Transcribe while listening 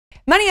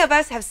Many of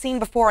us have seen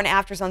before and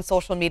afters on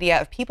social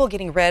media of people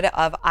getting rid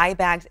of eye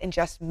bags in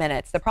just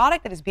minutes. The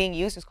product that is being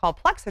used is called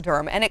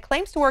Plexiderm, and it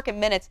claims to work in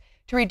minutes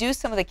to reduce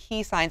some of the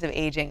key signs of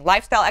aging.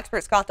 Lifestyle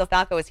expert Scott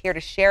Delfalco is here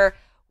to share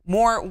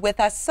more with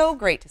us. So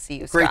great to see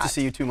you, Scott. Great to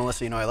see you too,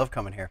 Melissa. You know I love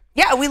coming here.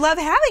 Yeah, we love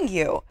having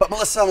you. But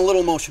Melissa, I'm a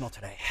little emotional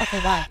today. Okay,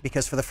 why?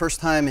 Because for the first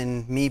time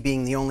in me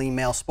being the only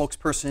male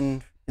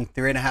spokesperson in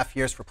 3.5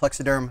 years for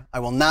Plexiderm, I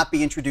will not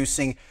be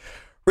introducing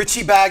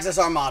Richie Bags as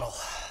our model.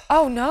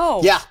 Oh,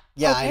 no. Yeah,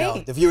 okay. I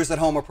know. The viewers at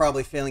home are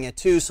probably feeling it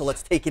too, so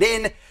let's take it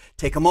in,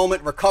 take a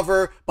moment,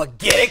 recover, but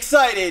get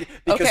excited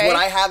because what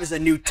I have is a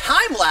new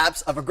time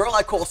lapse of a girl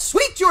I call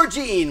Sweet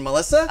Georgine,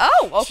 Melissa.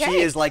 Oh, okay. She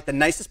is like the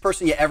nicest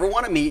person you ever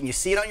want to meet, and you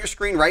see it on your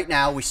screen right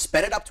now. We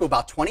sped it up to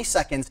about 20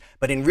 seconds,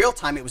 but in real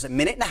time, it was 1.5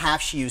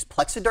 minutes. She used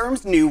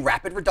Plexiderm's new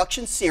rapid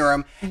reduction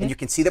serum, and you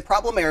can see the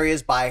problem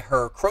areas by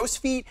her crow's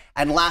feet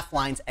and laugh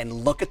lines, and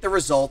look at the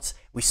results.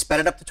 We sped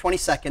it up to 20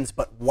 seconds,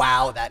 but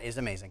wow, that is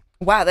amazing.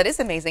 Wow, that is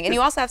amazing. And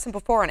you also have some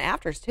before and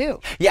afters too.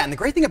 Yeah, and the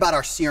great thing about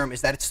our serum is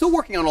that it's still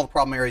working on all the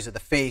problem areas of the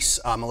face,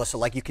 Melissa,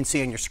 like you can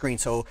see on your screen.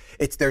 So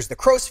there's the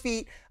crow's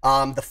feet,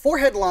 the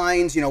forehead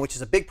lines, which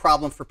is a big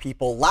problem for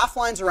people, laugh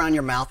lines around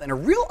your mouth, and a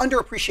real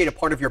underappreciated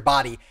part of your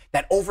body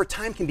that over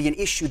time can be an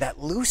issue, that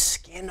loose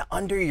skin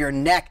under your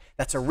neck.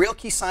 That's a real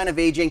key sign of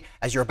aging.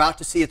 As you're about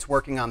to see, it's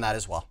working on that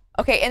as well.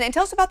 Okay, and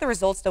tell us about the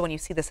results, though, when you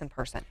see this in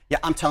person. Yeah,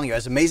 I'm telling you,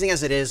 as amazing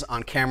as it is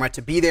on camera,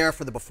 to be there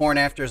for the before and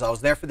afters, I was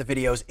there for the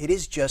videos, it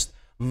is just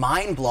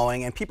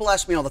mind-blowing. And people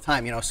ask me all the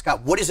time,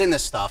 Scott, what is in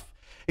this stuff?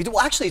 Well,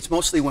 actually, it's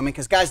mostly women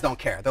because guys don't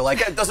care. They're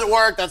like, it doesn't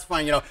work, that's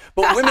fine,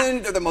 But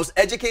women, they're the most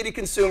educated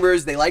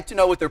consumers. They like to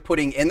know what they're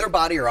putting in their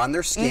body or on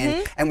their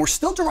skin. And we're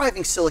still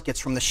deriving silicates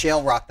from the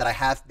shale rock that I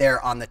have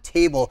there on the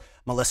table,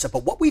 Melissa.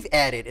 But what we've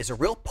added is a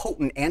real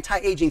potent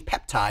anti-aging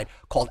peptide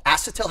called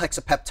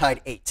acetylhexapeptide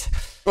 8.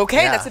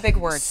 Okay, that's a big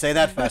word. Say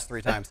that fast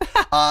 3 times.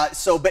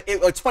 But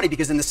it's funny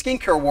because in the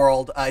skincare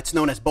world, it's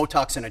known as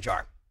Botox in a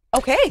jar.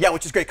 Okay. Yeah,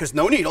 which is great because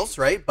no needles,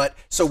 right? But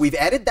so we've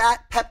added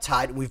that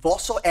peptide. We've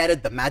also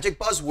added the magic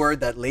buzzword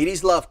that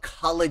ladies love,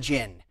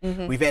 collagen.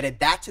 We've added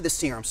that to the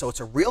serum. So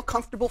it's a real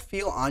comfortable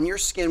feel on your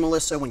skin,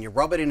 Melissa. When you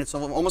rub it in, it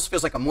almost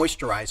feels like a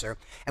moisturizer.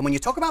 And when you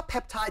talk about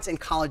peptides and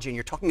collagen,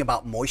 you're talking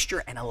about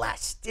moisture and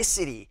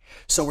elasticity.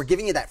 So we're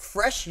giving you that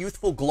fresh,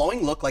 youthful,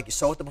 glowing look like you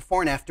saw with the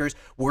before and afters.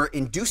 We're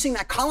inducing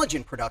that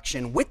collagen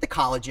production with the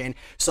collagen.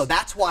 So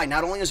that's why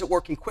not only is it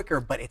working quicker,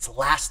 but it's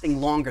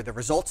lasting longer. The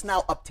results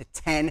now up to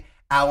 10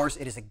 hours.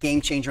 It is a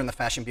game changer in the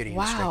fashion beauty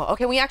industry. Wow.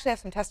 Okay, we actually have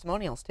some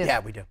testimonials too.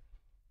 Yeah, we do.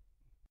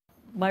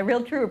 My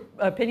real true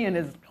opinion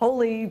is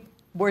wholly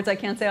words I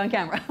can't say on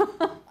camera.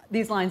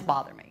 These lines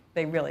bother me.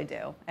 They really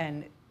do.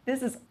 And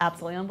this is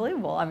absolutely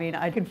unbelievable. I mean,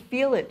 I could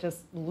feel it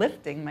just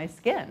lifting my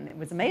skin. It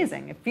was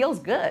amazing. It feels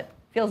good.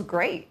 Feels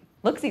great.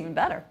 Looks even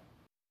better.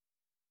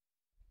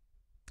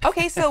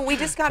 Okay, so we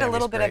just got a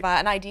little bit of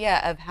an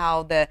idea of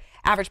how the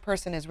average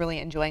person is really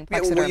enjoying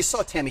Plexiderm. Yeah, well, you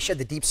saw Tammy. She had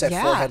the deep set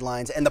forehead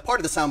lines, and the part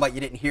of the soundbite you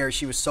didn't hear,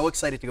 she was so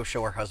excited to go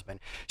show her husband.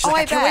 She's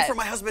like, I can't wait for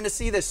my husband to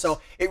see this. So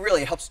it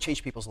really helps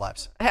change people's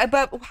lives. But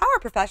how are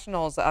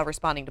professionals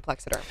responding to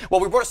Plexiderm? Well,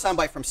 we brought a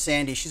soundbite from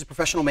Sandy. She's a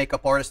professional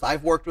makeup artist.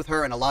 I've worked with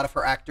her, and a lot of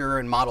her actor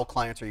and model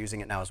clients are using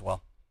it now as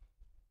well.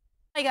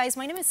 Hi guys,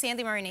 my name is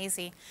Sandy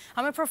Marinese.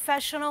 I'm a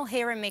professional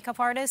hair and makeup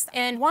artist,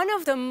 and one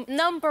of the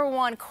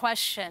 #1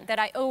 question that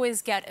I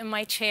always get in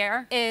my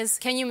chair is,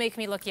 can you make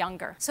me look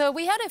younger? So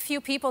we had a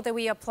few people that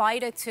we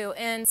applied it to,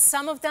 and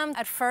some of them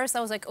at first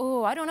I was like,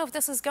 oh, I don't know if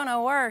this is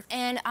gonna work.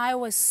 And I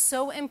was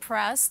so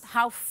impressed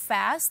how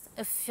fast,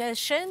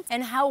 efficient,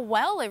 and how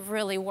well it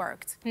really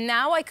worked.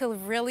 Now I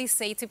could really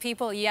say to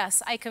people,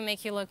 yes, I can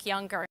make you look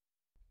younger.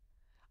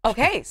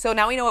 Okay, so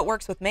now we know it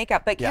works with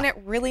makeup, but can it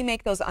really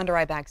make those under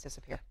eye bags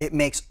disappear? It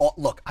makes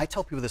look, I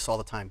tell people this all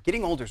the time.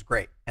 Getting older is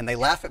great, and they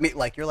laugh at me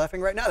like you're laughing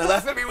right now. They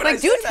laugh at me when I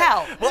say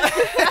that.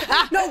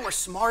 Well, no, we're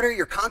smarter.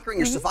 You're conquering.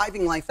 You're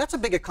surviving life. That's a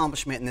big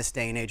accomplishment in this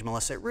day and age,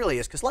 Melissa. It really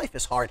is, because life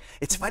is hard.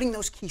 It's fighting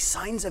those key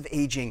signs of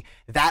aging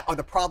that are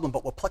the problem.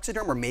 But with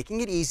Plexiderm, we're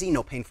making it easy.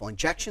 No painful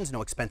injections.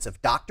 No expensive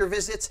doctor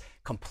visits.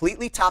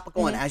 Completely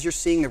topical, and as you're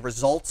seeing, the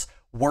results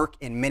work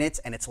in minutes,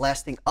 and it's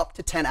lasting up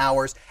to 10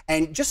 hours.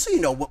 And just so you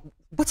know,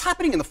 what's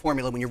happening in the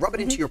formula when you rub it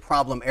into your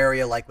problem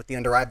area, like with the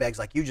under eye bags,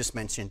 like you just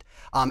mentioned,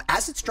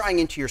 as it's drying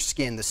into your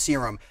skin, the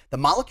serum, the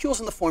molecules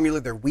in the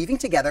formula, they're weaving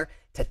together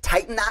to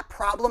tighten that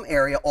problem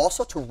area,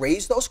 also to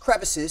raise those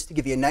crevices, to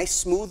give you a nice,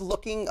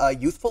 smooth-looking,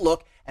 youthful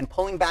look, and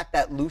pulling back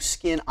that loose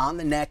skin on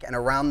the neck and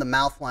around the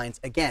mouth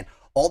lines. Again,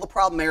 all the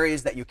problem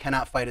areas that you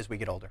cannot fight as we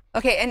get older.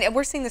 Okay, and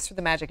we're seeing this through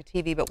the magic of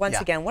TV, but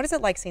once again, what is it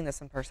like seeing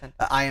this in person?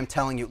 I am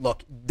telling you,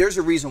 look, there's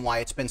a reason why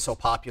it's been so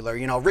popular.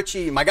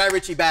 My guy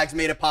Richie Bags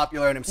made it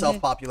popular and himself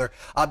popular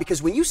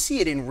because when you see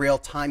it in real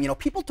time,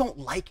 people don't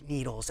like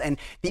needles, and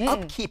the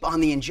upkeep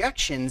on the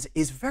injections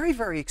is very,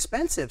 very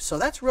expensive, so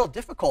that's real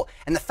difficult.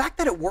 And the fact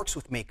that it works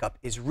with makeup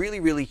is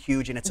really, really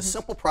huge, and it's a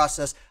simple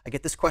process. I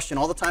get this question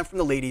all the time from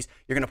the ladies.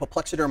 You're going to put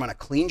Plexiderm on a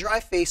clean, dry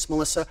face,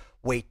 Melissa,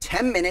 wait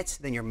 10 minutes,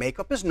 then your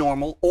makeup is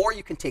normal. Or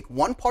you can take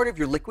 1 part of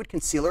your liquid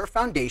concealer or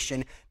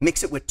foundation,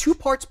 mix it with 2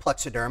 parts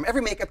Plexiderm.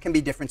 Every makeup can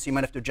be different, so you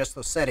might have to adjust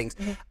those settings.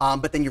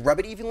 But then you rub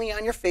it evenly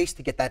on your face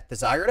to get that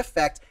desired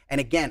effect. And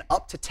again,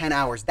 up to 10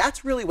 hours.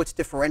 That's really what's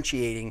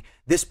differentiating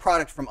this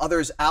product from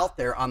others out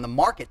there on the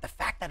market. The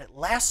fact that it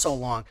lasts so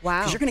long. Wow.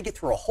 Because you're going to get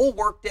through a whole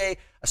workday,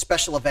 a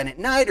special event at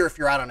night, or if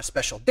you're out on a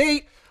special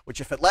date, which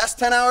if it lasts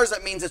 10 hours,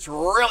 that means it's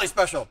really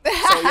special.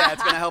 So yeah,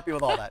 it's going to help you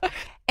with all that.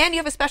 And you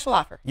have a special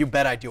offer. You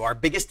bet I do. Our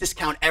biggest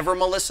discount ever,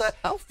 Melissa.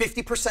 Oh.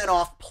 50%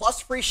 off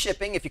plus free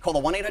shipping. If you call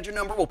the 1-800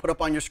 number, we'll put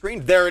up on your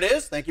screen. There it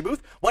is. Thank you,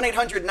 Booth.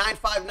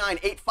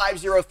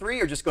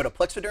 1-800-959-8503 or just go to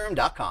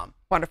plexiderm.com.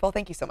 Wonderful.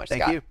 Thank you so much,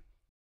 Thank Scott. you.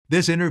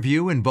 This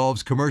interview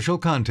involves commercial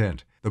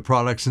content. The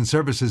products and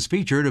services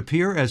featured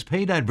appear as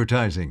paid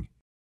advertising.